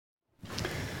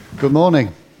Good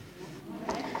morning.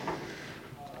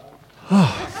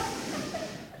 I'm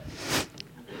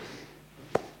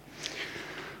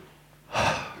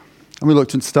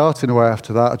reluctant to start in a way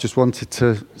after that. I just wanted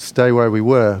to stay where we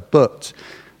were. But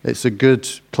it's a good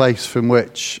place from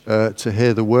which to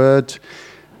hear the word.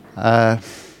 The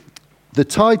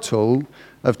title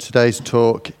of today's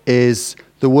talk is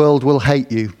 "The World Will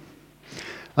Hate You."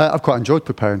 I've quite enjoyed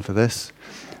preparing for this.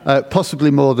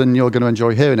 Possibly more than you're going to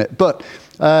enjoy hearing it. But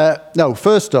no,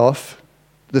 first off,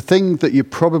 the thing that you're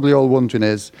probably all wondering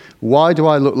is, why do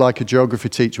I look like a geography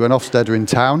teacher when Ofsted are in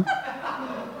town?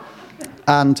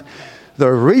 And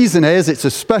the reason is it's a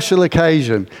special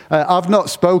occasion. I've not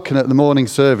spoken at the morning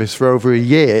service for over a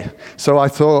year, so I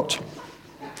thought,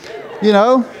 you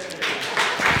know,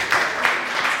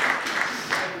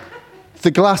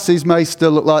 the glasses may still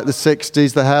look like the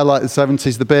 60s, the hair like the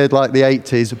 70s, the beard like the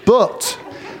 80s, but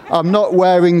I'm not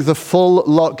wearing the full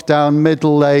lockdown,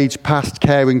 middle-aged, past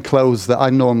caring clothes that I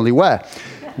normally wear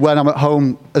when I'm at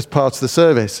home as part of the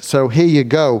service. So here you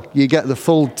go. You get the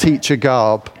full teacher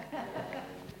garb.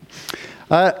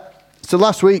 So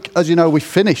last week, as you know, we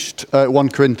finished 1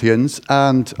 Corinthians,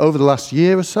 and over the last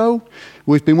year or so,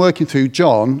 we've been working through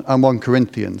John and 1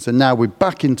 Corinthians, and now we're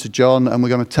back into John, and we're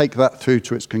going to take that through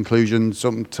to its conclusion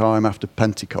sometime after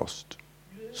Pentecost.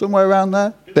 Somewhere around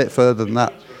there? A bit further than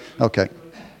that. Okay.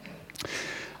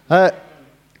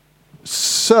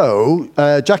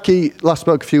 Jackie last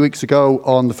spoke a few weeks ago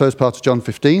on the first part of John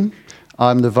 15.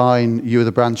 I'm the vine, you are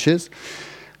the branches.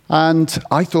 And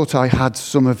I thought I had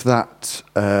some of that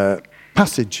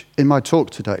passage in my talk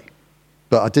today,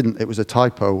 but I didn't. It was a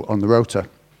typo on the rota.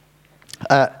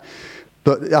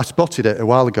 But I spotted it a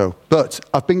while ago. But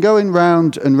I've been going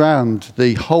round and round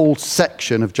the whole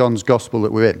section of John's Gospel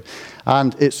that we're in.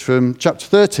 And it's from chapter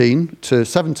 13 to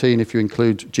 17, if you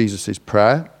include Jesus'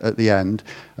 prayer at the end,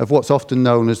 of what's often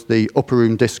known as the Upper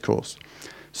Room Discourse.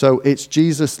 So it's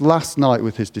Jesus' last night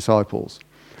with his disciples.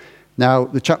 Now,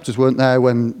 the chapters weren't there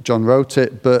when John wrote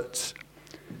it, but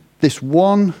this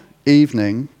one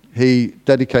evening, he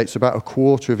dedicates about a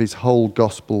quarter of his whole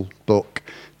Gospel book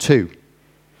to.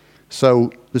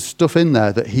 So there's stuff in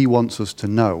there that he wants us to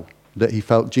know, that he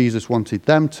felt Jesus wanted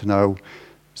them to know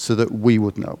so that we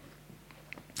would know.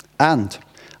 And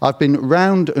I've been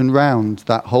round and round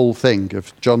that whole thing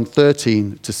of John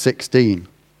 13 to 16.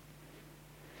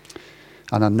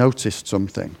 And I noticed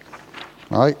something,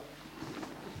 right?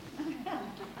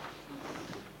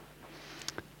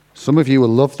 Some of you will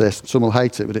love this, some will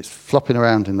hate it, but it's flopping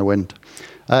around in the wind.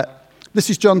 This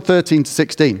is John 13 to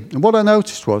 16. And what I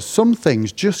noticed was some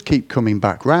things just keep coming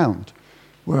back round.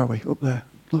 Where are we? Up there.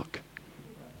 Look.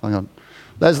 Hang on.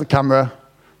 There's the camera.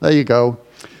 There you go.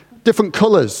 Different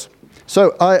colours.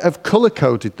 So I have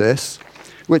colour-coded this,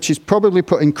 which is probably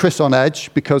putting Chris on edge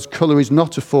because colour is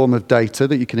not a form of data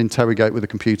that you can interrogate with a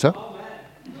computer.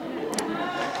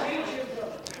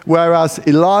 Whereas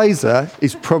Eliza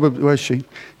is probably, where's she?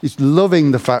 Is loving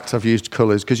the fact I've used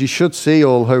colours, because you should see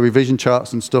all her revision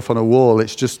charts and stuff on a wall.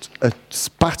 It's just a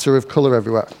spatter of colour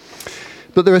everywhere.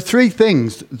 But there are 3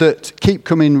 things that keep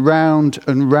coming round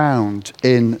and round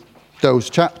in those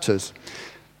chapters.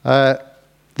 The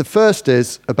first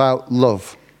is about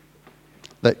love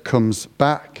that comes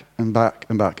back and back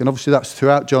and back. And obviously that's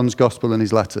throughout John's Gospel and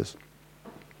his letters.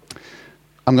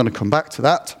 I'm going to come back to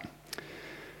that.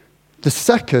 The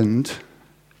second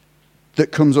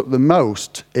that comes up the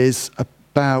most is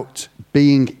about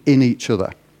being in each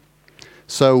other.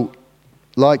 So,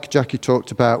 like Jackie talked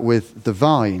about with the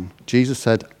vine, Jesus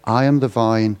said, I am the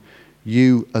vine,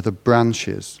 you are the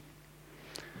branches.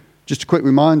 Just a quick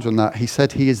reminder on that, he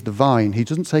said he is the vine. He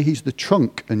doesn't say he's the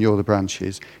trunk and you're the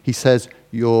branches. He says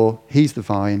he's the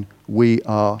vine, we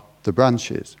are the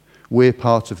branches. We're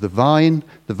part of the vine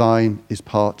is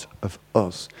part of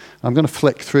us. I'm going to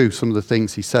flick through some of the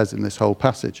things he says in this whole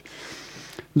passage.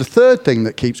 The third thing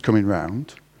that keeps coming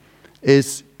round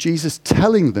is Jesus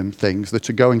telling them things that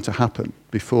are going to happen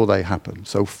before they happen.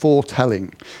 So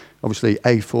foretelling, obviously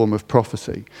a form of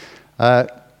prophecy.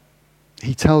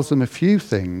 He tells them a few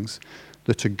things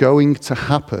that are going to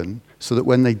happen so that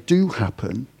when they do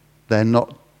happen, they're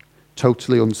not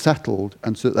totally unsettled,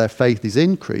 and so that their faith is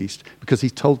increased because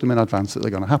he's told them in advance that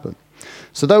they're going to happen.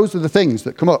 So those are the things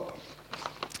that come up.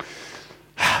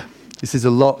 This is a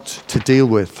lot to deal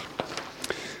with.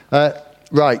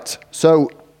 Right, so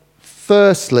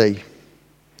firstly,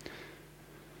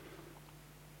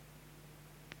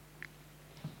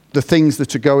 the things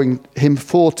that are going, him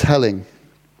foretelling.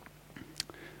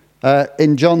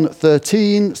 In John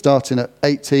 13, starting at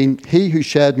 18, he who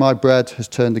shared my bread has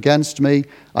turned against me.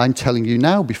 I'm telling you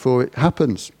now before it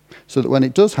happens, so that when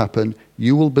it does happen,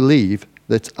 you will believe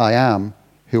that I am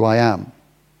who I am.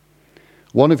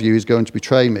 One of you is going to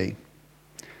betray me.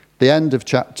 The end of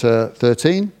chapter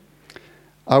 13.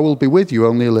 I will be with you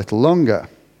only a little longer.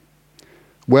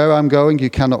 Where I'm going you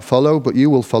cannot follow, but you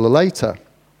will follow later.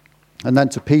 And then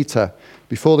to Peter,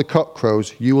 before the cock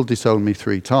crows, you will disown me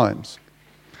 3 times.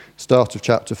 Start of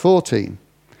chapter 14.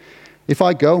 If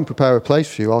I go and prepare a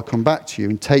place for you, I'll come back to you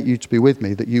and take you to be with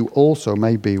me, that you also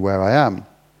may be where I am.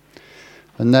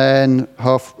 And then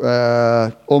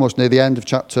almost near the end of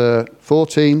chapter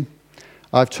 14,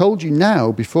 I've told you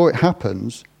now before it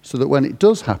happens, so that when it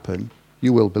does happen,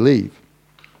 you will believe.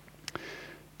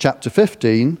 Chapter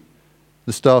 15,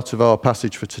 the start of our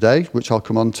passage for today, which I'll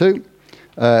come on to.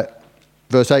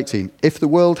 Verse 18, if the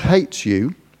world hates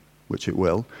you, which it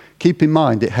will, keep in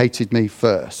mind it hated me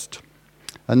first.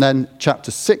 And then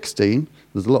chapter 16,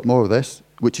 there's a lot more of this,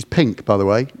 which is pink, by the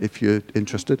way, if you're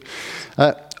interested.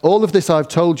 All of this I've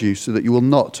told you so that you will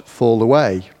not fall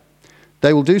away.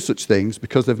 They will do such things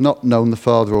because they've not known the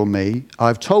Father or me.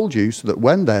 I've told you so that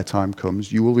when their time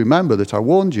comes, you will remember that I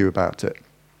warned you about it.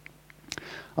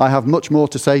 I have much more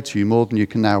to say to you, more than you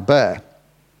can now bear.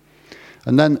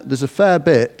 And then there's a fair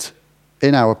bit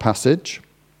in our passage.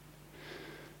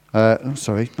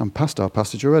 I'm past our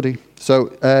passage already. So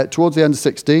towards the end of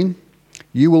 16,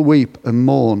 you will weep and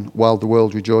mourn while the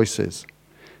world rejoices.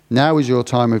 Now is your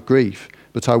time of grief,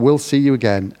 but I will see you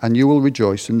again, and you will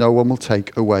rejoice, and no one will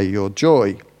take away your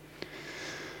joy.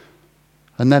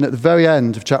 And then at the very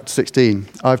end of chapter 16,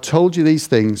 I've told you these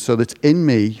things so that in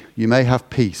me you may have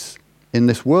peace. In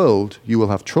this world you will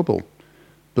have trouble,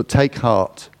 but take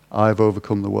heart, I have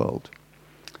overcome the world.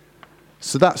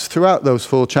 So that's throughout those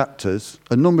 4 chapters,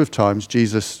 a number of times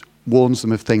Jesus warns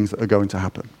them of things that are going to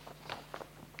happen.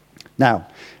 Now,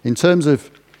 in terms of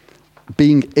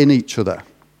being in each other,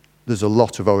 there's a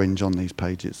lot of orange on these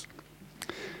pages.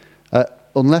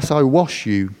 Unless I wash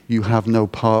you, you have no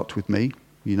part with me.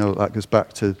 You know, that goes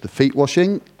back to the feet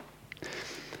washing.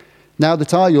 Now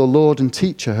that I, your Lord and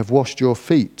teacher, have washed your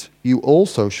feet, you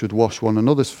also should wash one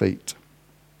another's feet.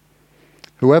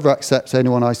 Whoever accepts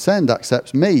anyone I send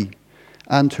accepts me,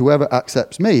 and whoever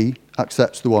accepts me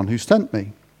accepts the one who sent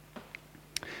me.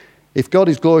 If God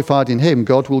is glorified in him,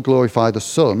 God will glorify the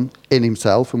Son in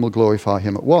himself and will glorify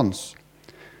him at once.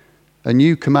 A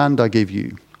new command I give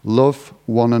you, love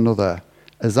one another.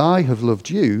 As I have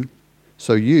loved you,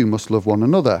 so you must love one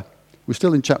another. We're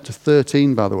still in chapter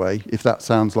 13, by the way, if that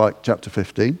sounds like chapter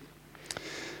 15.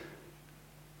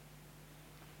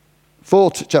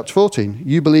 Chapter 14,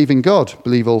 you believe in God,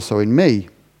 believe also in me.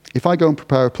 If I go and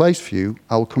prepare a place for you,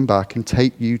 I will come back and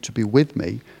take you to be with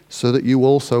me, so that you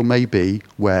also may be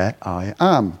where I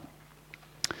am.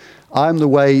 I am the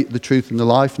way, the truth, and the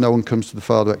life. No one comes to the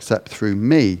Father except through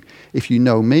me. If you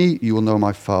know me, you will know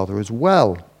my Father as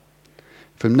well.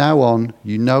 From now on,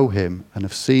 you know him and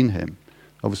have seen him.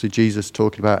 Obviously, Jesus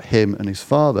talking about him and his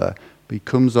Father, but he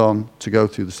comes on to go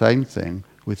through the same thing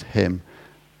with him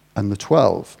and the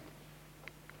 12.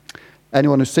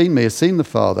 Anyone who's seen me has seen the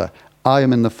Father. I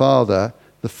am in the Father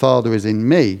is in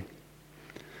me.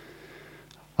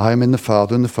 I am in the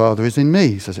Father, and the Father is in me.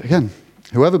 He says it again.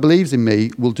 Whoever believes in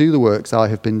me will do the works I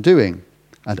have been doing,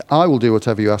 and I will do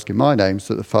whatever you ask in my name,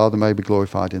 so that the Father may be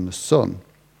glorified in the Son.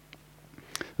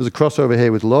 There's a crossover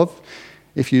here with love.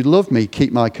 If you love me,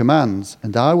 keep my commands,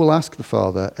 and I will ask the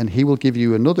Father, and he will give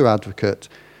you another advocate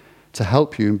to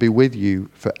help you and be with you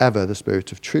forever, the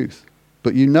Spirit of truth.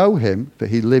 But you know him, for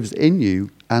he lives in you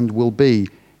and will be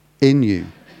in you.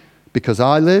 Because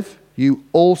I live, you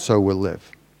also will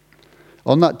live.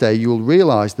 On that day you will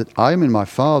realize that I am in my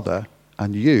Father,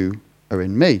 and you are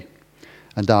in me,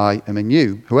 and I am in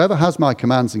you. Whoever has my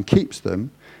commands and keeps them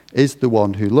is the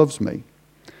one who loves me.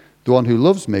 The one who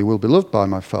loves me will be loved by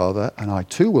my Father, and I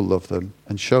too will love them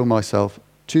and show myself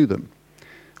to them.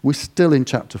 We're still in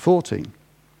chapter 14.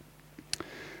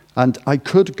 And I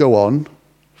could go on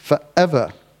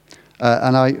forever,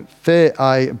 and I fear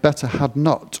I better had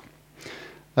not.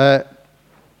 And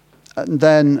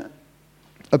then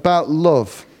about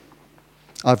love.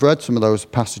 I've read some of those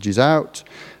passages out.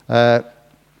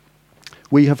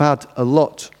 We've had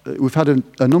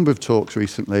a number of talks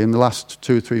recently in the last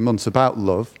 2 or 3 months about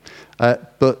love,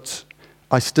 but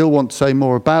I still want to say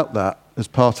more about that as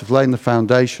part of laying the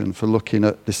foundation for looking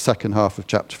at this second half of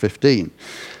chapter 15,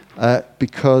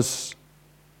 because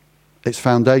it's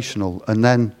foundational, and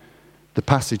then the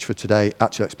passage for today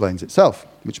actually explains itself,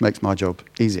 which makes my job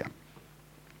easier.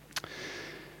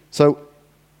 So,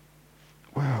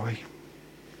 where are we?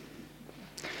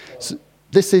 So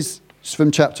this is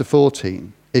from chapter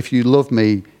 14. If you love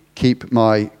me, keep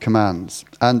my commands.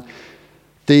 And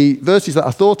the verses that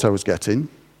I thought I was getting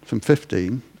from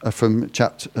 15 from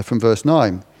verse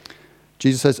 9.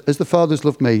 Jesus says, "As the Father has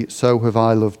loved me, so have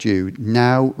I loved you.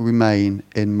 Now remain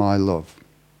in my love.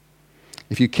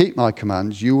 If you keep my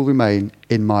commands, you will remain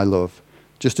in my love,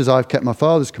 just as I've kept my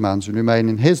Father's commands and remain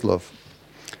in his love.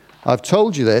 I've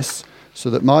told you this so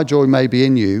that my joy may be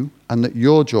in you and that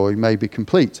your joy may be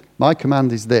complete. My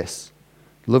command is this: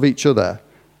 love each other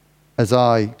as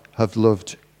I have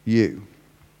loved you."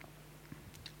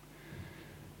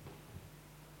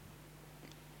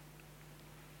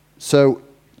 So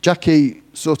Jackie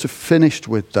sort of finished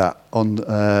with that on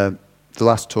the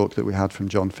last talk that we had from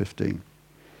John 15.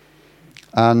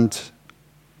 And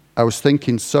I was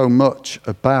thinking so much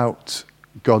about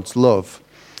God's love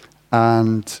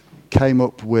and came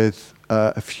up with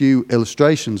a few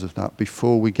illustrations of that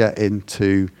before we get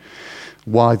into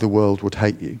why the world would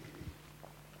hate you.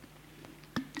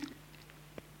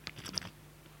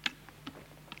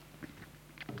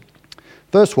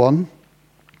 First one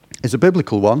is a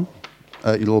biblical one,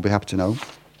 you'll all be happy to know.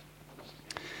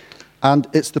 And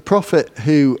it's the prophet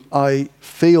who I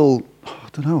feel,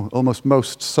 almost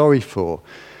most sorry for.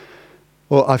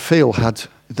 Well, I feel that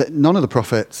none of the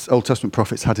prophets, Old Testament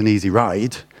prophets, had an easy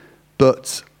ride,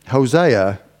 but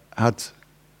Hosea had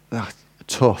a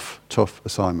tough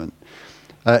assignment.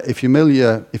 If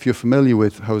you're familiar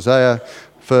with Hosea,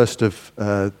 first of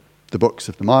the books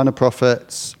of the minor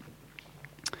prophets,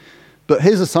 but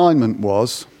his assignment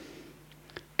was,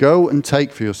 go and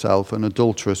take for yourself an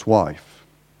adulterous wife.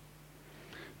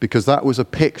 Because that was a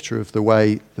picture of the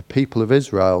way the people of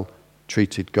Israel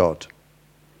treated God.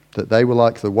 That they were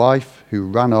like the wife who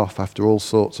ran off after all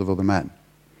sorts of other men.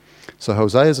 So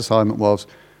Hosea's assignment was,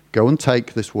 go and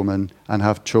take this woman and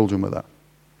have children with her,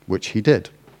 which he did.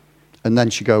 And then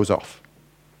she goes off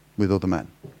with other men.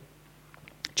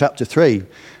 Chapter 3,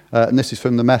 and this is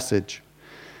from the Message.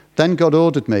 Then God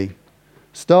ordered me,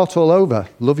 start all over,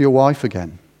 love your wife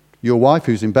again. Your wife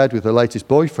who's in bed with her latest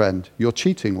boyfriend, your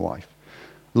cheating wife.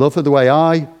 Love her the way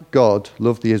I, God,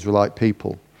 love the Israelite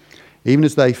people, even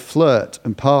as they flirt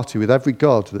and party with every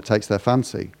god that takes their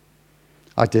fancy.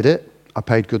 I did it. I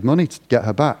paid good money to get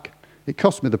her back. It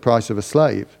cost me the price of a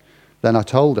slave. Then I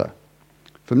told her,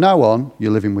 from now on,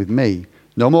 you're living with me.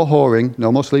 No more whoring,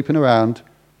 no more sleeping around.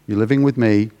 You're living with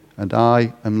me, and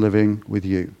I am living with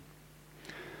you.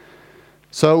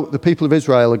 So the people of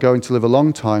Israel are going to live a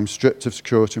long time stripped of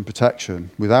security and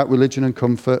protection, without religion and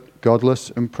comfort, godless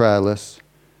and prayerless.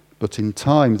 But in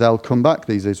time they'll come back,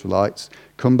 these Israelites,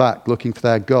 come back looking for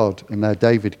their God and their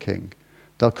David king.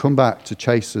 They'll come back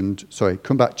chastened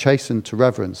to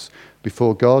reverence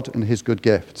before God and his good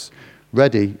gifts,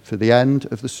 ready for the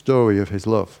end of the story of his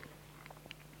love.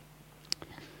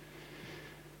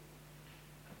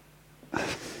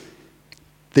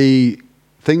 The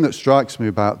thing that strikes me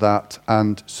about that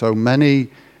and so many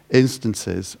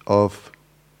instances of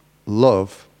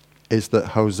love is that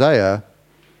Hosea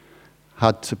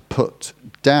had to put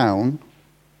down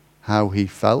how he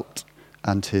felt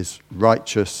and his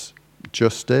righteous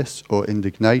justice or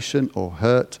indignation or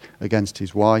hurt against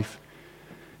his wife.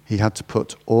 He had to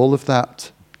put all of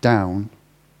that down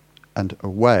and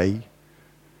away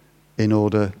in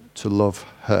order to love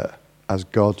her as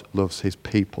God loves his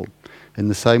people. In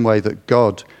the same way that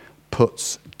God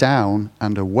puts down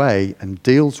and away and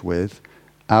deals with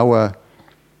our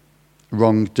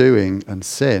wrongdoing and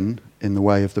sin in the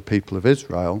way of the people of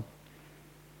Israel,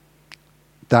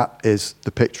 that is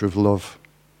the picture of love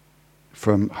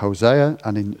from Hosea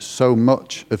and in so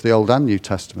much of the Old and New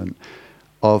Testament.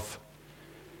 Of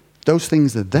those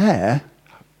things are there.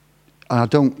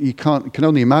 You can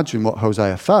only imagine what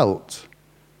Hosea felt,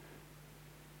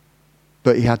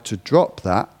 but he had to drop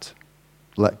that,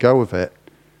 let go of it,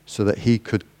 so that he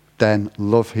could then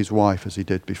love his wife as he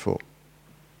did before.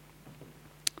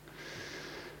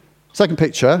 Second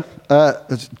picture,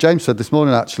 as James said this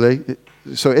morning actually,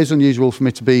 so it is unusual for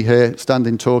me to be here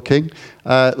standing talking.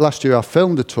 Last year I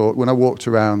filmed a talk when I walked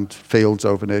around fields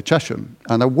over near Chesham,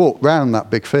 and I walked round that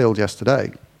big field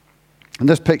yesterday. And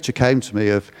this picture came to me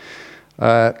of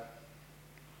a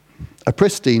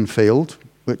pristine field,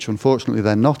 which unfortunately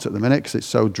they're not at the minute because it's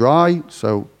so dry,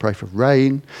 so pray for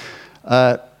rain.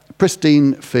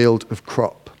 Pristine field of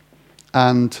crop.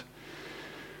 And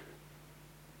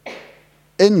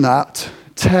in that,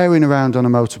 tearing around on a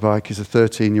motorbike is a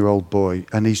 13-year-old boy,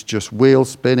 and he's just wheel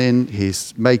spinning,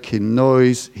 he's making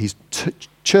noise, he's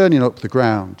churning up the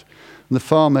ground. And the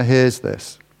farmer hears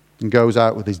this and goes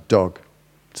out with his dog.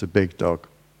 It's a big dog.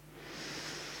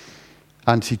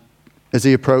 And as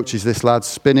he approaches, this lad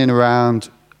spinning around,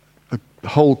 a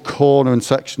whole corner and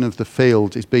section of the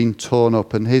field is being torn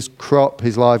up, and his crop,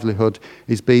 his livelihood,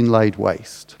 is being laid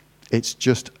waste. It's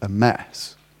just a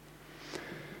mess.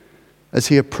 As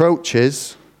he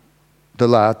approaches the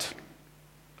lad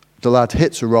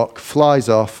hits a rock, flies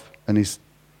off, and he's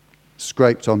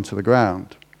scraped onto the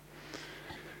ground.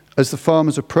 As the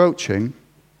farmer's approaching,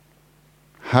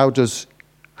 how's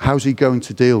he going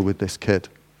to deal with this kid?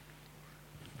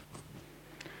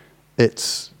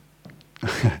 It's,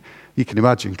 you can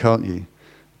imagine, can't you?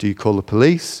 Do you call the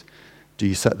police? Do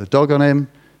you set the dog on him?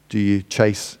 Do you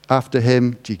chase after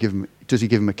him? Does he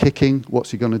give him a kicking?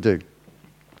 What's he going to do?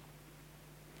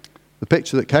 The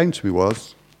picture that came to me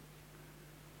was,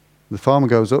 the farmer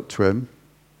goes up to him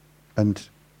and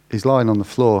he's lying on the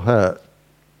floor hurt.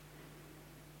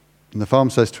 And the farmer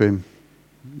says to him,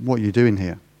 "What are you doing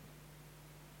here?"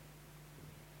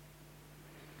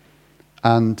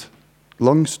 And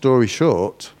long story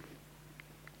short,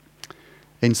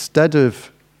 instead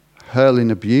of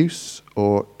hurling abuse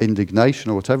or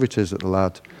indignation or whatever it is at the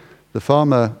lad, the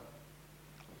farmer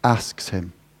asks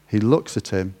him, he looks at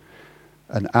him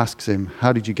and asks him,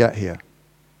 "How did you get here?"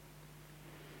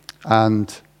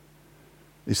 And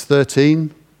he's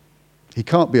 13. He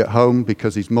can't be at home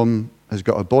because his mum has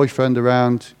got a boyfriend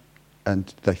around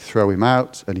and they throw him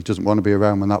out and he doesn't want to be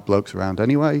around when that bloke's around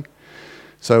anyway.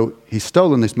 So he's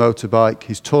stolen this motorbike,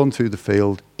 he's torn through the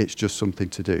field, it's just something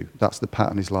to do. That's the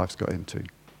pattern his life's got into.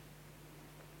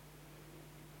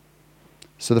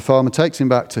 So the farmer takes him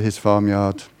back to his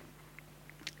farmyard,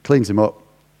 cleans him up,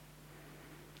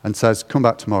 and says, "Come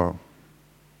back tomorrow."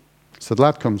 So the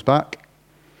lad comes back,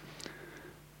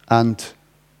 and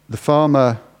the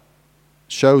farmer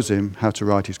shows him how to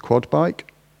ride his quad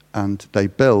bike, and they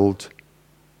build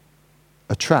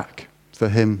a track for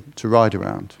him to ride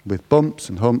around with bumps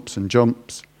and humps and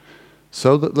jumps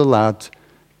so that the lad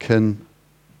can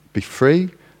be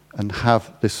free and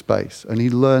have this space. And he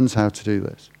learns how to do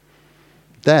this.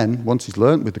 Then, once he's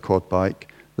learnt with the quad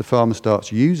bike, the farmer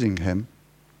starts using him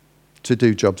to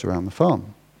do jobs around the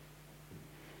farm.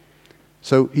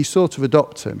 So he sort of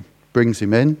adopts him, brings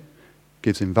him in,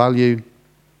 gives him value,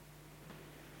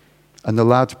 and the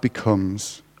lad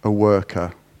becomes a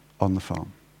worker on the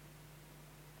farm.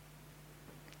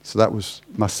 So that was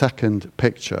my second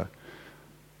picture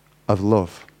of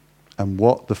love and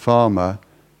what the farmer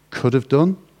could have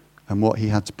done and what he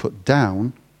had to put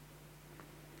down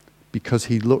because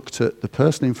he looked at the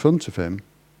person in front of him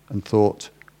and thought,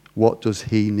 what does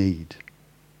he need?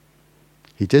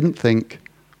 He didn't think,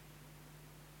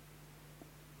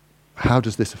 how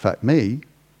does this affect me?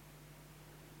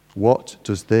 What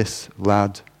does this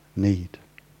lad need?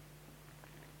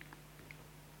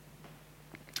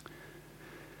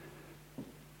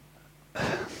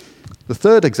 The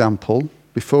third example,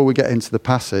 before we get into the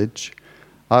passage,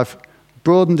 I've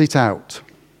broadened it out.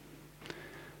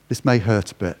 This may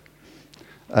hurt a bit,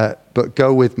 but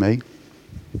go with me.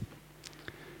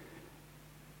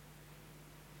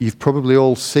 You've probably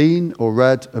all seen or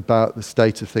read about the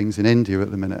state of things in India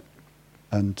at the minute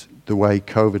and the way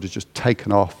COVID has just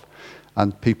taken off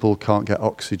and people can't get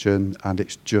oxygen and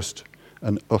it's just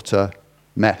an utter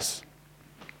mess.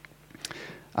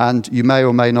 And you may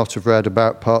or may not have read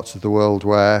about parts of the world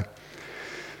where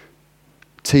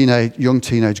young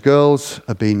teenage girls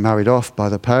are being married off by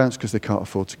their parents because they can't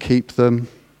afford to keep them,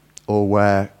 or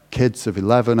where kids of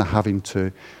 11 are having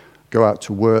to go out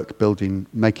to work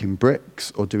making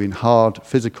bricks or doing hard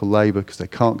physical labour because they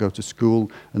can't go to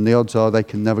school, and the odds are they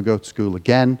can never go to school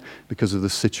again because of the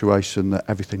situation that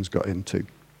everything's got into.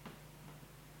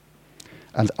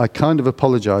 And I kind of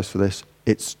apologise for this.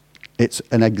 It's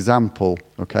an example,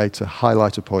 okay, to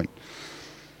highlight a point.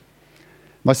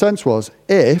 My sense was,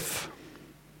 if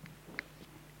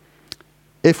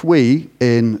we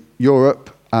in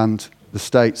Europe and the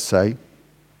States,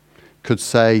 could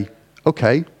say,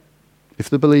 okay, if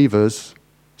the believers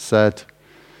said,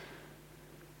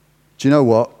 do you know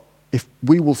what, if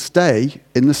we will stay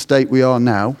in the state we are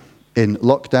now, in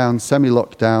lockdown,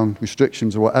 semi-lockdown,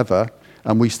 restrictions or whatever,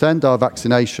 and we send our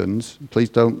vaccinations, please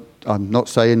don't, I'm not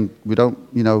saying we don't,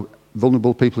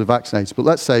 vulnerable people are vaccinated, but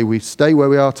let's say we stay where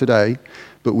we are today,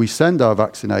 but we send our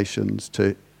vaccinations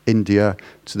to India,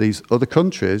 to these other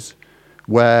countries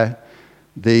where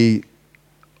the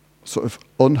sort of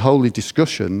unholy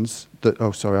discussions that,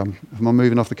 am I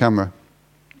moving off the camera?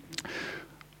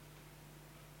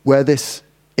 Where this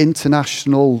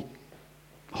international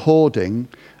hoarding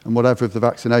and whatever of the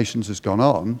vaccinations has gone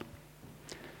on,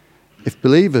 if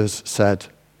believers said,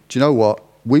 do you know what,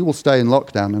 we will stay in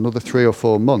lockdown another 3 or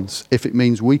 4 months if it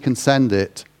means we can send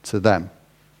it to them.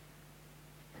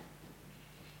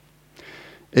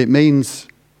 It means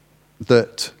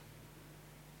that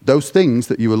those things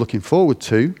that you were looking forward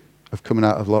to of coming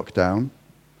out of lockdown,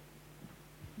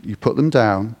 you put them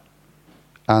down,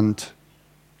 and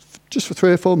just for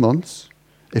 3 or 4 months,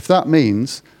 if that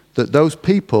means that those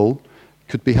people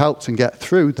could be helped and get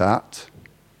through that,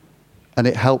 and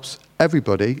it helps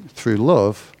everybody through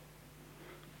love,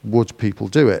 would people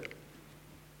do it?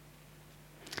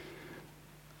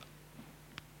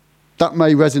 That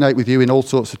may resonate with you in all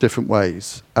sorts of different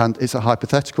ways, and it's a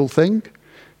hypothetical thing,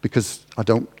 because I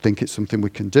don't think it's something we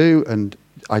can do, and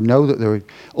I know that there are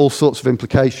all sorts of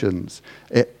implications.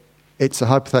 It's a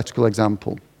hypothetical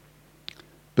example,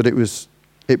 but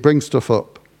it brings stuff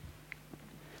up.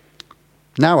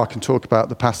 Now I can talk about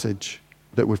the passage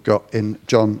that we've got in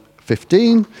John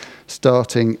 15,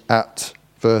 starting at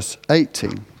verse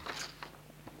 18.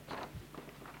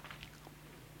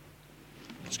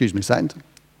 Excuse me a second.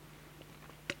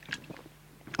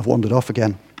 I've wandered off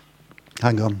again.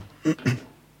 Hang on.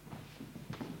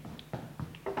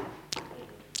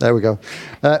 There we go.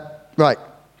 Right.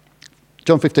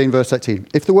 John 15, verse 18.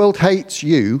 If the world hates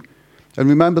you, and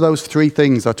remember those 3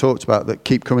 things I talked about that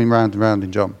keep coming round and round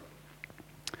in John.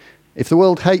 If the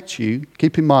world hates you,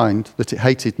 keep in mind that it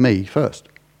hated me first.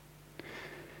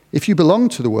 If you belong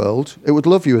to the world, it would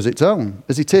love you as its own.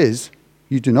 As it is,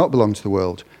 you do not belong to the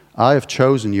world. I have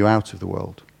chosen you out of the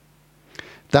world.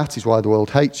 That is why the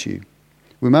world hates you.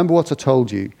 Remember what I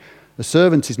told you. A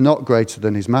servant is not greater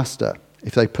than his master.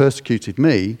 If they persecuted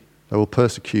me, they will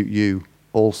persecute you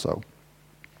also.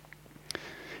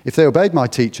 If they obeyed my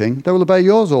teaching, they will obey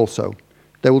yours also.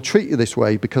 They will treat you this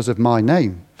way because of my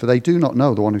name, for they do not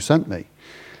know the one who sent me.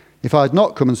 If I had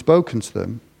not come and spoken to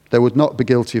them, they would not be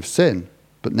guilty of sin,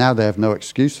 but now they have no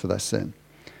excuse for their sin.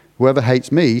 Whoever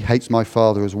hates me hates my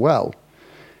Father as well.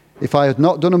 If I had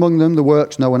not done among them the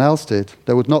works no one else did,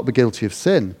 they would not be guilty of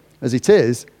sin. As it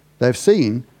is, they have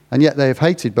seen, and yet they have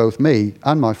hated both me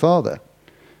and my Father.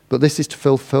 But this is to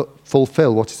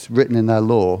fulfill what is written in their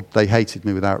law. They hated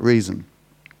me without reason.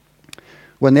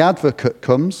 When the advocate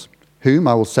comes, whom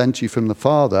I will send to you from the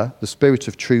Father, the Spirit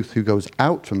of truth who goes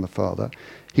out from the Father,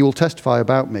 he will testify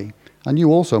about me, and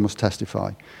you also must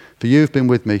testify, for you have been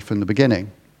with me from the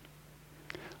beginning.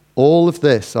 All of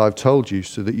this I've told you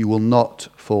so that you will not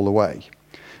fall away.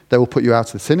 They will put you out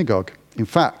of the synagogue. In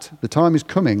fact, the time is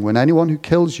coming when anyone who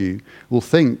kills you will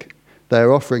think they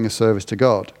are offering a service to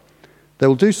God. They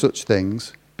will do such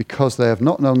things because they have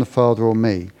not known the Father or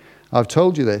me. I've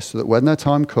told you this so that when their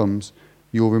time comes,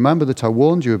 you will remember that I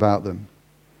warned you about them.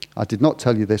 I did not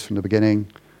tell you this from the beginning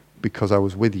because I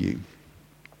was with you.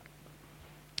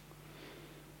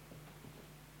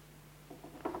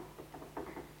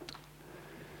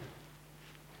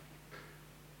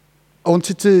 I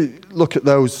wanted to look at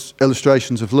those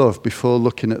illustrations of love before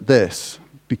looking at this,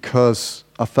 because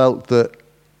I felt that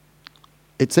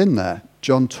it's in there.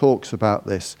 John talks about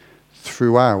this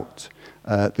throughout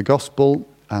the gospel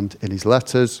and in his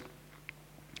letters.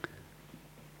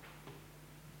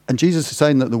 And Jesus is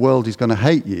saying that the world is going to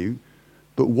hate you,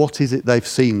 but what is it they've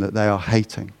seen that they are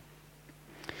hating?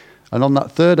 And on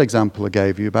that third example I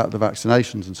gave you about the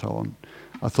vaccinations and so on,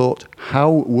 I thought, how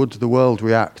would the world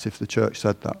react if the church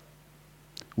said that?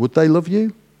 Would they love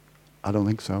you? I don't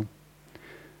think so.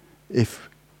 If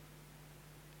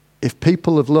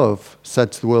people of love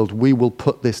said to the world, we will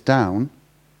put this down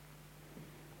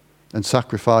and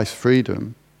sacrifice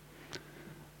freedom,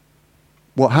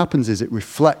 what happens is it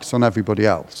reflects on everybody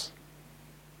else.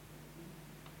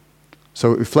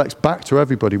 So it reflects back to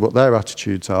everybody what their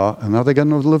attitudes are, and are they going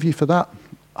to love you for that?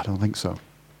 I don't think so.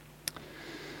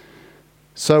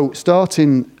 So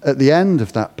starting at the end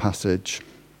of that passage,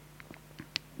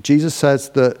 Jesus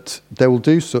says that they will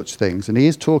do such things, and he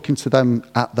is talking to them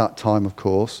at that time, of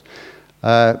course.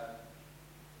 And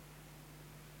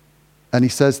he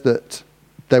says that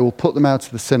they will put them out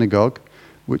of the synagogue,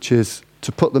 which is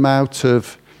to put them out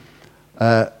of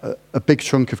a big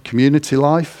chunk of community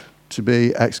life, to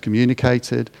be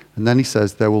excommunicated. And then he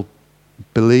says they will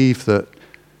believe that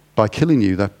by killing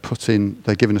you, they're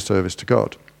giving a service to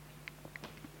God.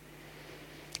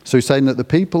 So he's saying that the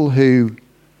people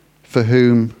for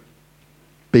whom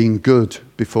being good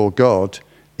before God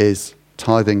is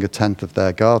tithing 1/10 of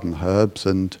their garden herbs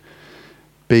and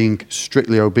being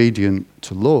strictly obedient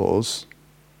to laws,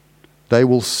 they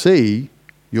will see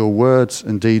your words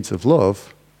and deeds of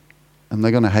love, and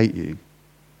they're going to hate you.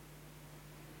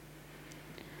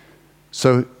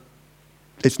 So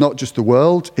it's not just the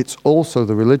world, it's also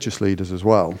the religious leaders as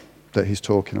well that he's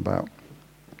talking about.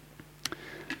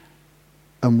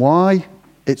 And why?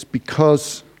 It's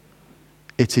because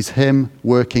it is him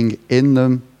working in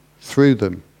them, through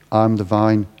them. I'm the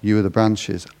vine, you are the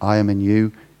branches. I am in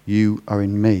you, you are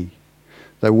in me.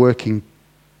 They're working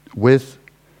with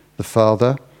the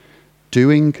Father,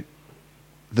 doing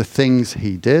the things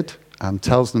he did and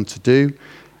tells them to do,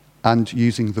 and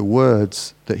using the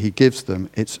words that he gives them.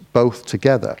 It's both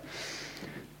together.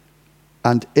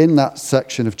 And in that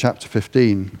section of chapter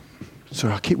 15,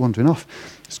 sorry, I keep wandering off.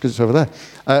 It's because it's over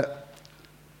there.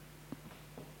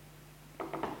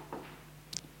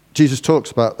 Jesus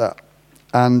talks about that,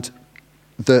 and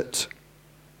that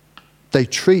they will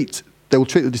treat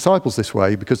the disciples this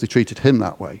way because they treated him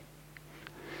that way.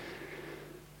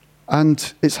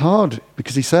 And it's hard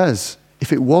because he says,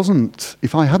 if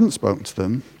I hadn't spoken to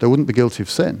them, they wouldn't be guilty of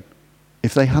sin.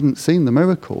 If they hadn't seen the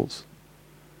miracles,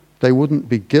 they wouldn't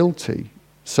be guilty.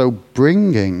 So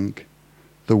bringing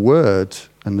the word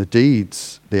and the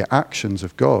deeds, the actions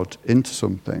of God into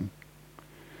something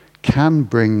can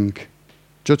bring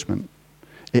judgment.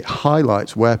 It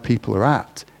highlights where people are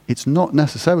at. It's not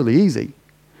necessarily easy.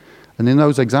 And in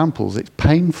those examples, it's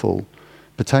painful,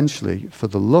 potentially, for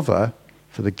the lover,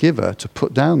 for the giver, to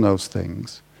put down those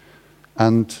things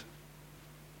and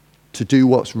to do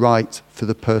what's right for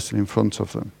the person in front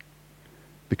of them.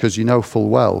 Because you know full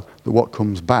well that what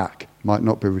comes back might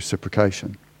not be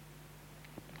reciprocation.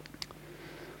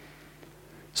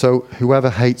 So whoever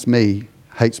hates me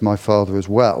hates my Father as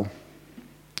well.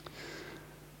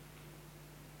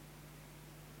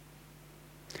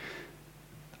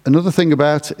 Another thing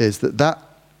about it is that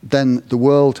then the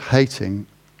world hating,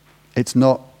 it's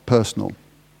not personal.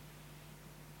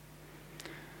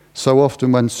 So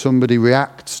often when somebody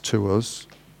reacts to us,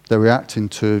 they're reacting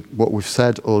to what we've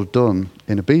said or done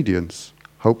in obedience,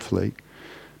 hopefully.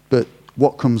 But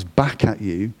what comes back at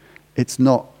you, it's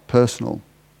not personal.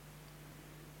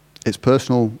 It's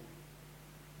personal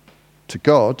to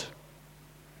God,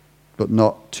 but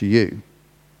not to you.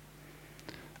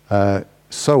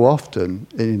 So often,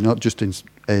 not just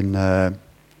in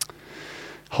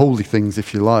holy things,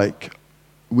 if you like,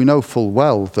 we know full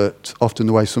well that often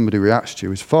the way somebody reacts to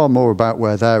you is far more about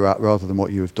where they're at rather than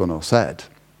what you have done or said.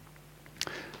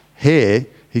 Here,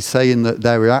 he's saying that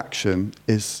their reaction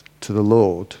is to the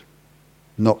Lord,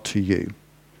 not to you.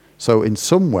 So in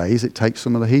some ways, it takes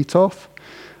some of the heat off,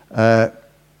 but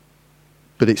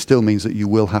it still means that you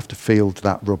will have to field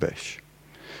that rubbish.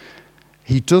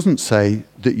 He doesn't say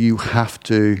that you have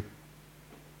to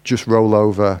just roll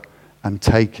over and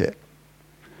take it.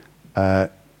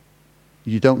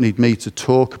 You don't need me to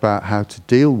talk about how to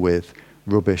deal with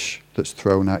rubbish that's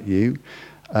thrown at you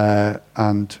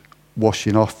and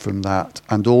washing off from that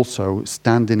and also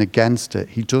standing against it.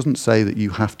 He doesn't say that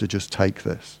you have to just take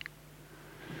this.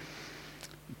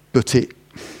 But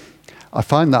I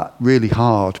find that really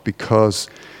hard because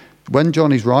when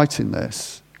John is writing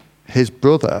this, his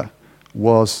brother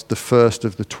was the first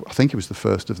of I think he was the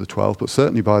first of the 12, but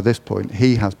certainly by this point,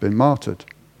 he has been martyred.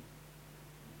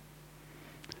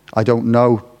 I don't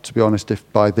know, to be honest,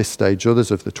 if by this stage others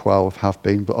of the 12 have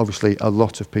been, but obviously a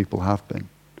lot of people have been.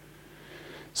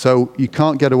 So you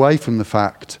can't get away from the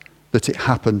fact that it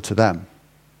happened to them,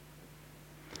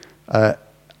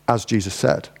 as Jesus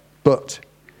said. But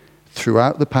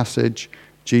throughout the passage,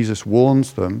 Jesus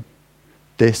warns them,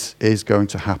 this is going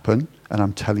to happen, and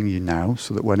I'm telling you now,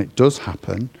 so that when it does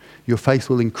happen, your faith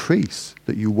will increase,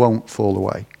 that you won't fall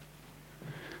away.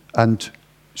 And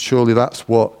surely that's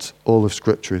what all of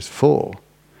Scripture is for.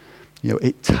 You know,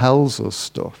 it tells us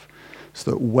stuff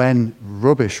so that when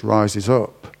rubbish rises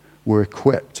up, we're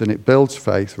equipped, and it builds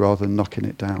faith rather than knocking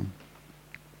it down.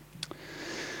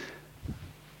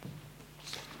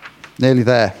 Nearly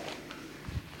there.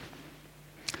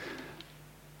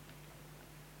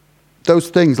 Those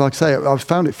things, like I say, I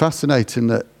found it fascinating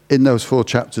that in those 4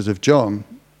 chapters of John,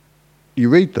 you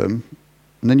read them,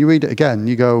 and then you read it again,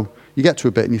 you get to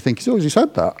a bit and you think, he's already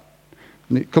said that.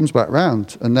 And it comes back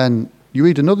round, and then you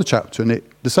read another chapter and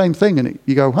the same thing, and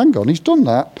you go, hang on, he's done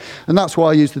that. And that's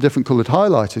why I used the different coloured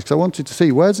highlighters, because I wanted to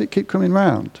see, where does it keep coming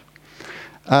round?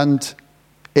 And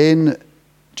in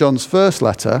John's first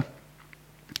letter,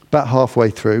 about halfway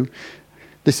through,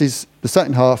 this is the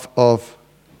second half of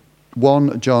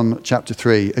 1 John chapter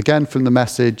 3, again from the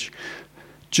Message,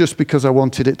 just because I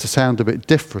wanted it to sound a bit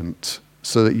different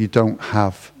so that you don't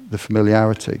have the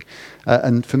familiarity.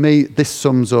 And for me, this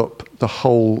sums up the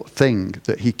whole thing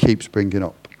that he keeps bringing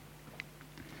up.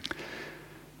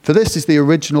 For this is the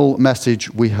original message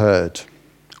we heard.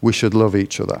 We should love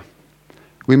each other.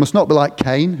 We must not be like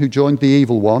Cain, who joined the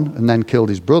evil one and then killed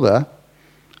his brother.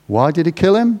 Why did he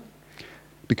kill him?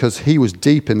 Because he was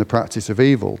deep in the practice of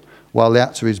evil, while the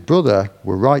acts of his brother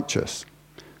were righteous.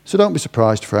 So don't be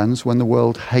surprised, friends, when the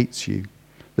world hates you.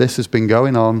 This has been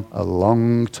going on a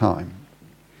long time.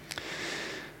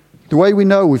 The way we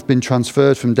know we've been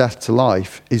transferred from death to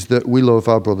life is that we love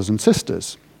our brothers and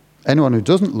sisters. Anyone who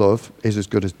doesn't love is as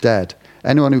good as dead.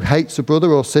 Anyone who hates a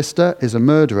brother or sister is a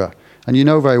murderer. And you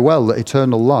know very well that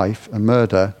eternal life and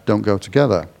murder don't go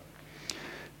together.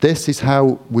 This is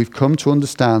how we've come to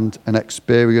understand and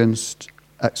experience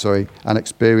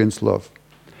love.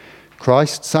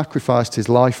 Christ sacrificed his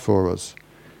life for us.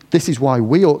 This is why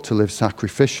we ought to live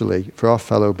sacrificially for our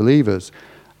fellow believers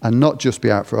and not just be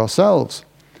out for ourselves.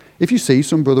 If you see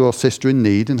some brother or sister in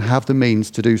need and have the means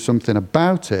to do something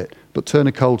about it, but turn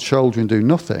a cold shoulder and do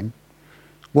nothing,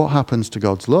 what happens to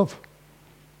God's love?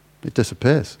 It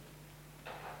disappears.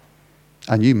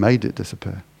 And you made it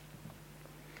disappear.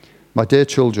 My dear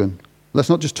children, let's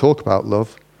not just talk about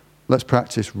love, let's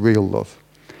practice real love.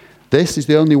 This is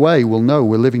the only way we'll know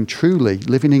we're living truly,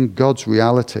 living in God's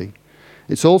reality.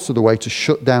 It's also the way to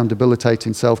shut down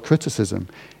debilitating self-criticism,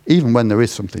 even when there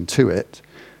is something to it.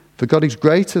 For God is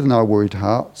greater than our worried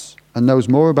hearts and knows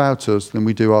more about us than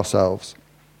we do ourselves.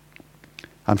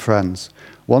 And friends,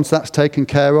 once that's taken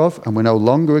care of and we're no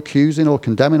longer accusing or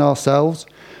condemning ourselves,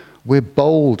 we're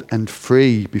bold and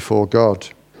free before God.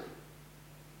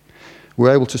 We're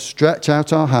able to stretch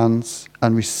out our hands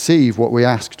and receive what we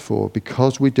asked for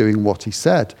because we're doing what he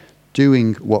said,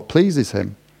 doing what pleases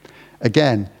him.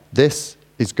 Again, this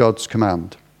is God's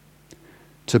command: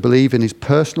 to believe in his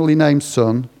personally named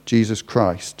Son, Jesus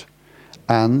Christ.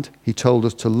 And he told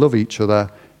us to love each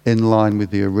other in line with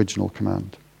the original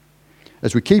command.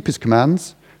 As we keep his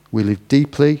commands, we live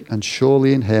deeply and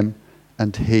surely in him,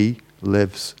 and he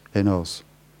lives in us.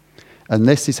 And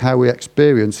this is how we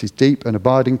experience his deep and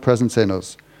abiding presence in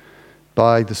us,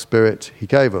 by the Spirit he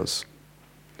gave us.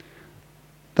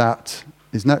 That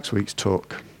is next week's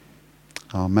talk.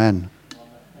 Amen.